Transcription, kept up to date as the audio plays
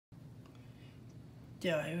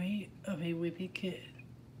Diary of a Wimpy Kid.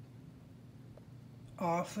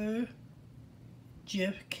 Author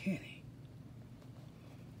Jeff Kinney.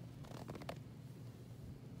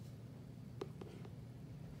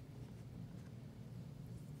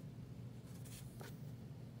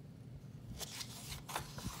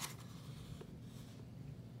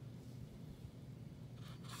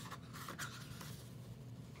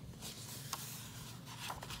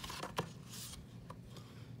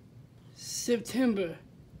 September,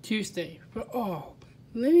 Tuesday. For all,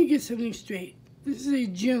 let me get something straight. This is a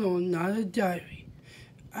journal, not a diary.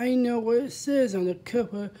 I know what it says on the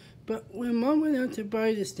cover, but when Mom went out to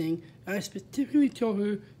buy this thing, I specifically told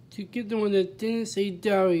her to get the one that didn't say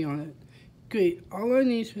diary on it. Great, all I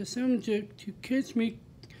need is for some jerk to catch me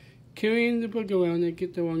carrying the book around and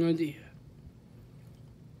get the wrong idea.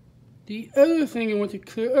 The other thing I want to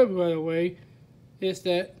clear up right away is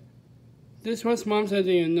that this was Mom's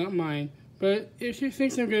idea, not mine. But if she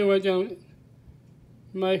thinks I'm going to write down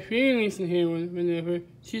my feelings in here whenever,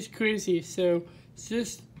 she's crazy. So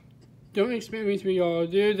just don't expect me to be all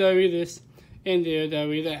dear diary this and dear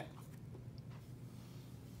diary that.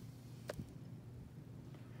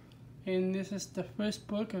 And this is the first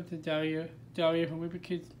book of the Diary of a Wimpy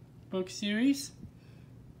Kid book series.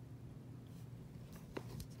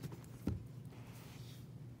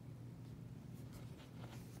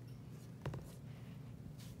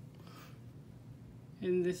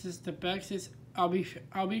 And this is the back. Says I'll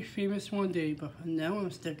be famous one day, but for now I'm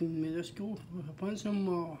stuck in middle school with a bunch of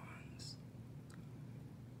morons.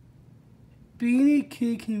 Being a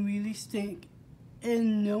kid can really stink,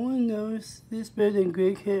 and no one knows this better than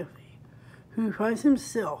Greg Heffley, who finds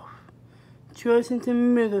himself thrust into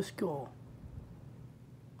middle school,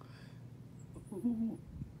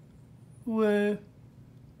 where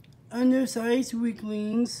undersized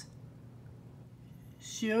weaklings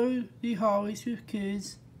share the hallways with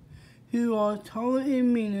kids who are taller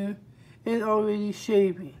and meaner and already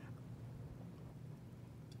shaving.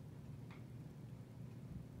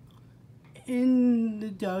 In the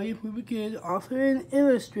Diary of a Wimpy Kid, author and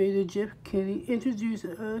illustrator Jeff Kinney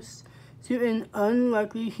introduces us to an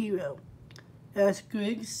unlikely hero. As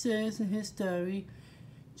Greg says in his diary,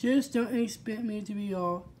 just don't expect me to be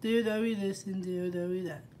all dear diary this and dear diary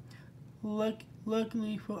that.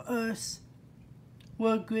 Luckily for us,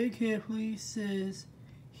 what Greg Heffley says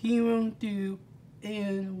he won't do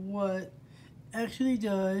and what actually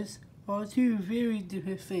does are two very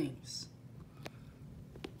different things.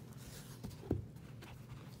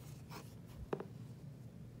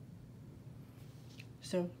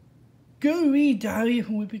 So, go read Diary of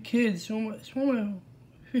a Wimpy Kid. It's one of my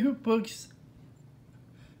favorite books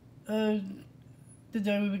of the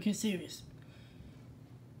Diary of a Wimpy Kid series.